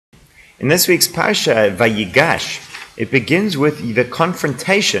In this week's Parsha, Vayigash, it begins with the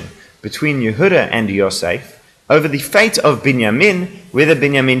confrontation between Yehuda and Yosef over the fate of Binyamin, whether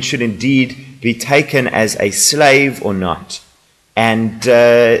Binyamin should indeed be taken as a slave or not. And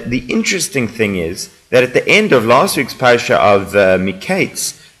the interesting thing is that at the end of last week's Parsha of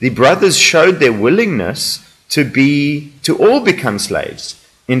Mikeitz, the brothers showed their willingness to all become slaves.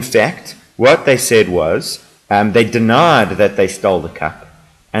 In fact, what they said was, they denied that they stole the cup.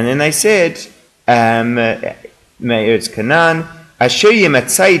 And then they said, Me'eretz Canaan, Asher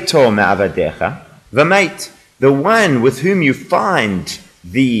yematzayto me'avadecha v'meit. The one with whom you find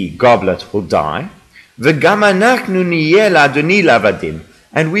the goblet will die. V'gam anachnu niyeh la'adoni la'avadim.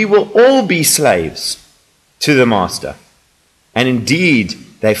 And we will all be slaves to the master. And indeed,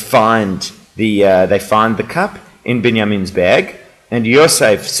 they find the cup in Binyamin's bag. And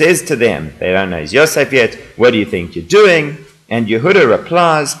Yosef says to them, they don't know he's Yosef yet, what do you think you're doing? And Yehuda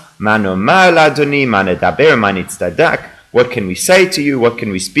replies, Manomar la'adoni, manedaber manitzdadak. What can we say to you? What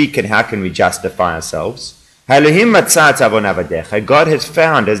can we speak? And how can we justify ourselves? Elohim matzat avon avadecha. God has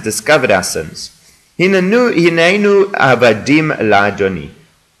found, has discovered our sins. Hinenu avadim la'adoni.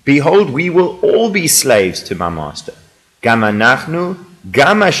 Behold, we will all be slaves to my master. Gam anachnu,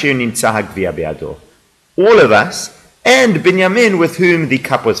 gam asher nimtza hagviya be'ado. All of us, and Binyamin with whom the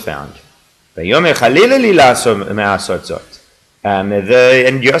cup was found. Vayomer chalila li me'asot zot.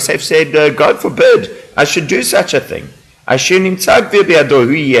 And Yosef said, God forbid, I should do such a thing. Asher nimtza hagviya be'ado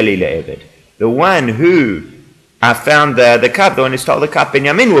hu yeh li le'eved. The one who I found the cup, the one who stole the cup,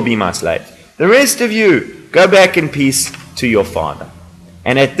 Binyamin will be my slave. The rest of you, go back in peace to your father.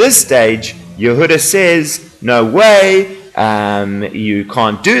 And at this stage, Yehuda says, no way, you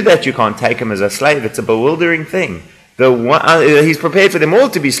can't do that, you can't take him as a slave. It's a bewildering thing. He's prepared for them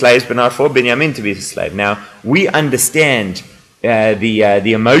all to be slaves, but not for Binyamin to be a slave. Now, we understand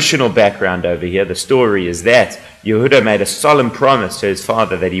the emotional background over here. The story is that Yehuda made a solemn promise to his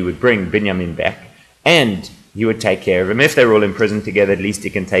father that he would bring Binyamin back, and he would take care of him. If they were all in prison together, at least he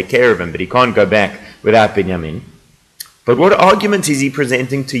can take care of him, but he can't go back without Binyamin. But what argument is he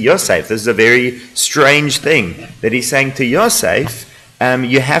presenting to Yosef? This is a very strange thing that he's saying to Yosef,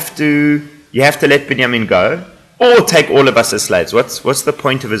 you have to let Binyamin go, or take all of us as slaves. What's the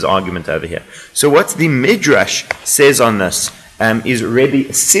point of his argument over here? So what the Midrash says on this is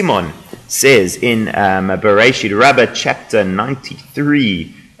Rebbe Simon says in Bereshit Rabbah chapter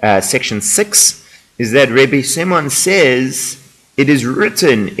 93, section 6, is that Rebbe Simon says, it is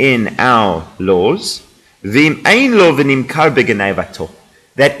written in our laws, that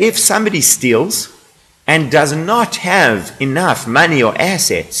if somebody steals and does not have enough money or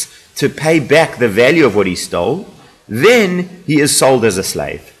assets to pay back the value of what he stole, then he is sold as a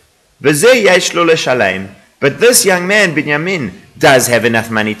slave. But this young man, Binyamin, does have enough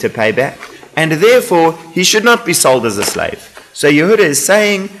money to pay back, and therefore he should not be sold as a slave. So Yehuda is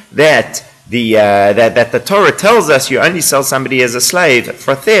saying that that the Torah tells us you only sell somebody as a slave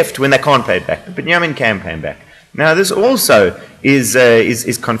for theft when they can't pay it back. But Binyamin can pay him back. Now this also is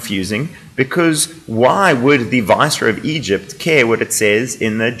confusing, because why would the Viceroy of Egypt care what it says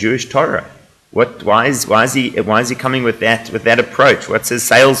in the Jewish Torah? Why is he coming with that approach? What's his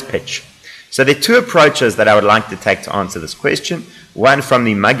sales pitch? So there are two approaches that I would like to take to answer this question. One from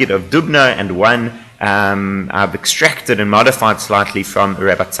the Maggid of Dubno, and one I've extracted and modified slightly from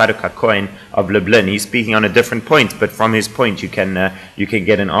Rabbi Tzadok HaKohen of Lublin. He's speaking on a different point, but from his point you can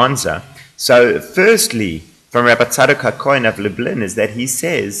get an answer. So firstly, from Rabbi Tzadok HaKohen of Lublin, is that he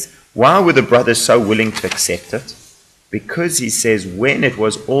says, why were the brothers so willing to accept it? Because he says, when it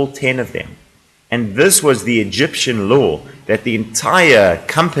was all 10 of them, and this was the Egyptian law, that the entire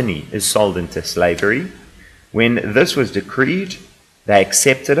company is sold into slavery, when this was decreed, they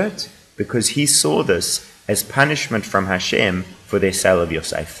accepted it, because he saw this as punishment from Hashem for their sale of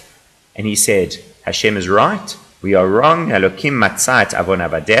Yosef. And he said, Hashem is right, we are wrong, Elokim matzat avon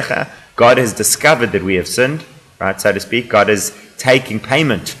avadecha. God has discovered that we have sinned, right, so to speak. God is taking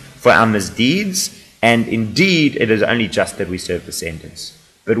payment for our misdeeds, and indeed it is only just that we serve the sentence.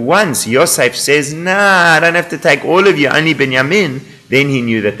 But once Yosef says, nah, I don't have to take all of you, only Binyamin, then he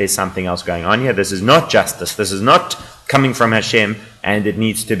knew that there's something else going on here. This is not justice. This is not coming from Hashem, and it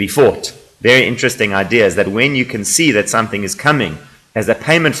needs to be fought. Very interesting idea is that when you can see that something is coming as a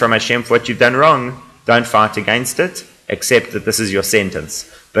payment from Hashem for what you've done wrong, don't fight against it, accept that this is your sentence.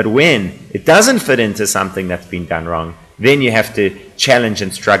 But when it doesn't fit into something that's been done wrong, then you have to challenge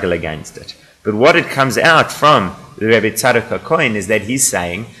and struggle against it. But what it comes out from the Rebbe Tzadok HaKohen is that he's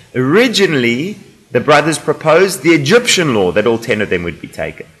saying, originally the brothers proposed the Egyptian law that all 10 of them would be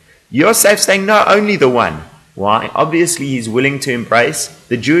taken. Yosef saying, no, only the one. Why? Obviously, he's willing to embrace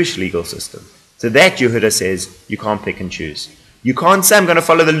the Jewish legal system. So that Yehuda says you can't pick and choose. You can't say I'm going to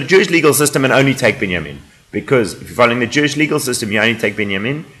follow the Jewish legal system and only take Binyamin. Because if you're following the Jewish legal system, you only take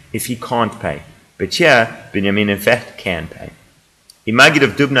Binyamin if he can't pay. But here, Binyamin in fact can pay. The Maggid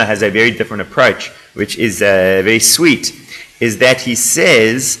of Dubna has a very different approach, which is very sweet, is that he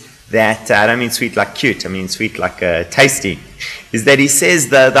says that, I don't mean sweet like cute, I mean sweet like tasty, is that he says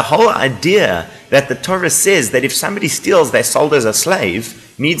the whole idea that the Torah says that if somebody steals, they're sold as a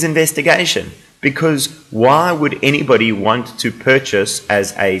slave, needs investigation. Because why would anybody want to purchase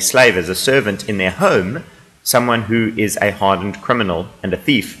as a slave, as a servant in their home, someone who is a hardened criminal and a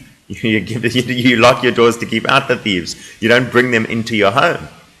thief? You lock your doors to keep out the thieves. You don't bring them into your home.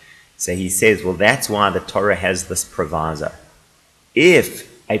 So he says, well, that's why the Torah has this proviso. If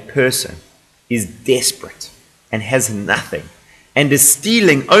a person is desperate and has nothing and is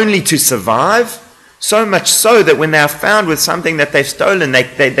stealing only to survive, so much so that when they are found with something that they've stolen,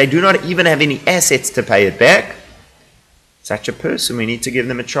 they do not even have any assets to pay it back, such a person, we need to give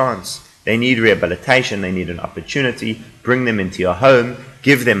them a chance. They need rehabilitation, they need an opportunity, bring them into your home,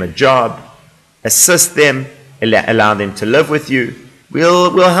 give them a job, assist them, allow them to live with you.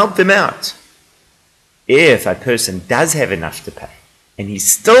 We'll help them out. If a person does have enough to pay and he's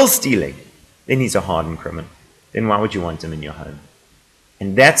still stealing, then he's a hardened criminal. Then why would you want him in your home?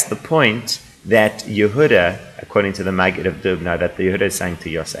 And that's the point that Yehuda, according to the Maggid of Dubna, that the Yehuda is saying to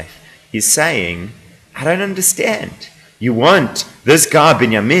Yosef. He's saying, I don't understand. You want this guy,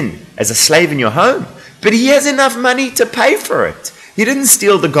 Binyamin, as a slave in your home, but he has enough money to pay for it. He didn't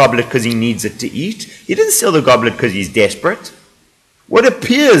steal the goblet because he needs it to eat. He didn't steal the goblet because he's desperate. What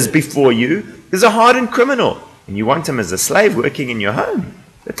appears before you is a hardened criminal, and you want him as a slave working in your home.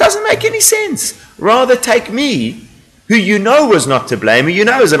 That doesn't make any sense. Rather take me, who you know was not to blame, who you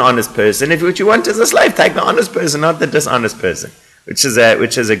know is an honest person. If what you want is a slave, take the honest person, not the dishonest person, which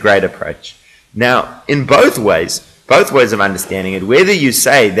is a great approach. Now, in both ways of understanding it, whether you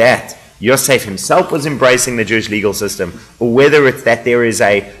say that Yosef himself was embracing the Jewish legal system, or whether it's that there is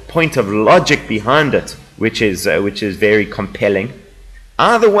a point of logic behind it, which is very compelling.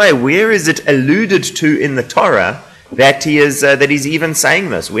 Either way, where is it alluded to in the Torah that he's even saying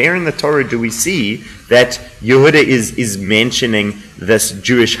this? Where in the Torah do we see that Yehuda is mentioning this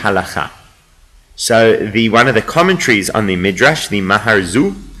Jewish halacha? So one of the commentaries on the Midrash, the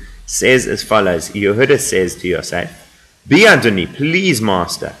Maharzu, says as follows. Yehuda says to Yosef, Bi Adoni, please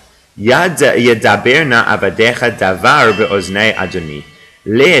master, Yadaberna avadecha davar be'oznei Adoni.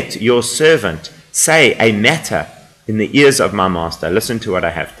 Let your servant say a matter in the ears of my master. Listen to what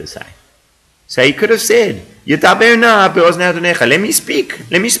I have to say. So he could have said, Yadaberna be'oznei Adonecha. Let me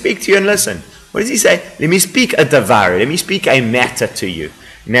speak to you and listen. What does he say? Let me speak a davar. Let me speak a matter to you.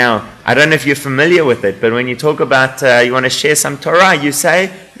 Now, I don't know if you're familiar with it, but when you talk about, you want to share some Torah, you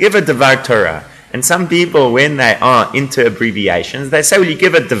say, give a davar Torah. And some people, when they are into abbreviations, they say, will you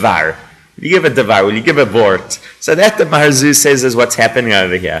give a davar? Will you give a davar? Will you give a vort? So that the Marzu says is what's happening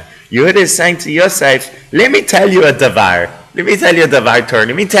over here. Yehuda is saying to Yosef, let me tell you a davar. Let me tell you a davar Torah.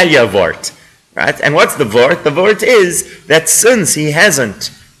 Let me tell you a vort. Right? And what's the vort? The vort is that since he has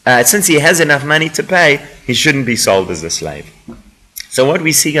enough money to pay, he shouldn't be sold as a slave. So what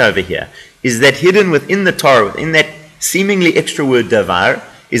we see over here is that hidden within the Torah, within that seemingly extra word davar,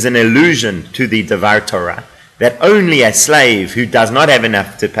 is an allusion to the davar Torah, that only a slave who does not have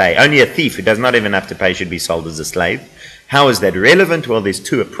enough to pay, only a thief who does not have enough to pay should be sold as a slave. How is that relevant? Well, there's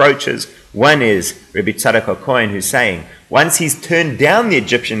two approaches. One is Rabbi Tzadok HaKohen, who's saying, once he's turned down the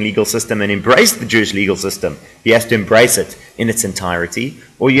Egyptian legal system and embraced the Jewish legal system, he has to embrace it in its entirety.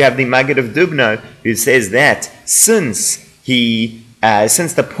 Or you have the Maggid of Dubno, who says that since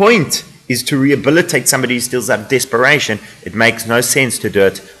the point is to rehabilitate somebody who steals out of desperation, it makes no sense to do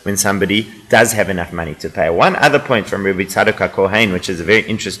it when somebody does have enough money to pay. One other point from Rabbi Tzadok HaKohen, which is a very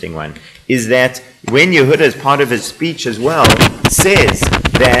interesting one, is that when Yehuda, as part of his speech as well, says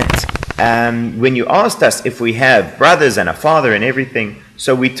that when you asked us if we have brothers and a father and everything,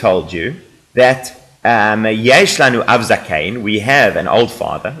 so we told you that Yesh lanu av zakein, we have an old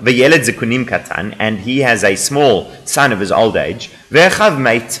father, v'yeled zekunim katan, and he has a small son of his old age, v'echav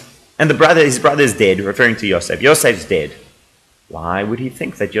meit, and his brother is dead, referring to Yosef. Yosef's dead. Why would he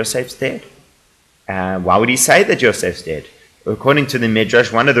think that Yosef's dead? Why would he say that Yosef's dead? According to the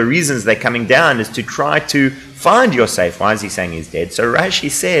Midrash, one of the reasons they're coming down is to try to find Yosef. Why is he saying he's dead? So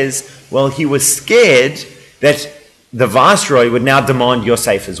Rashi says, well, he was scared that the Viceroy would now demand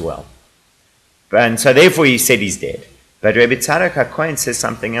Yosef as well. And so therefore he said he's dead. But Rabbi Tzadok HaKohen says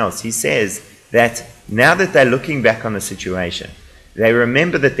something else. He says that now that they're looking back on the situation, they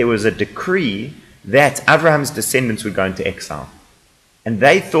remember that there was a decree that Abraham's descendants would go into exile. And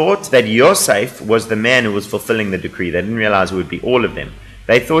they thought that Yosef was the man who was fulfilling the decree. They didn't realize it would be all of them.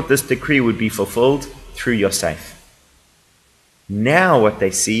 They thought this decree would be fulfilled through Yosef. Now what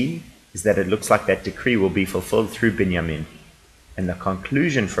they see is that it looks like that decree will be fulfilled through Binyamin. And the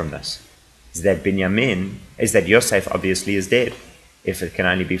conclusion from this is that Yosef obviously is dead, if it can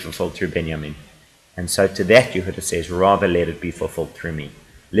only be fulfilled through Binyamin. And so to that Yehuda says, rather let it be fulfilled through me.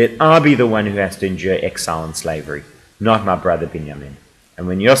 Let I be the one who has to endure exile and slavery, not my brother Binyamin. And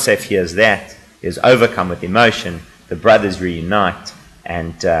when Yosef hears that, he is overcome with emotion. The brothers reunite,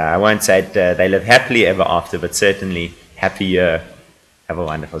 and I won't say they live happily ever after, but certainly happier. Have a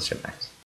wonderful Shabbat.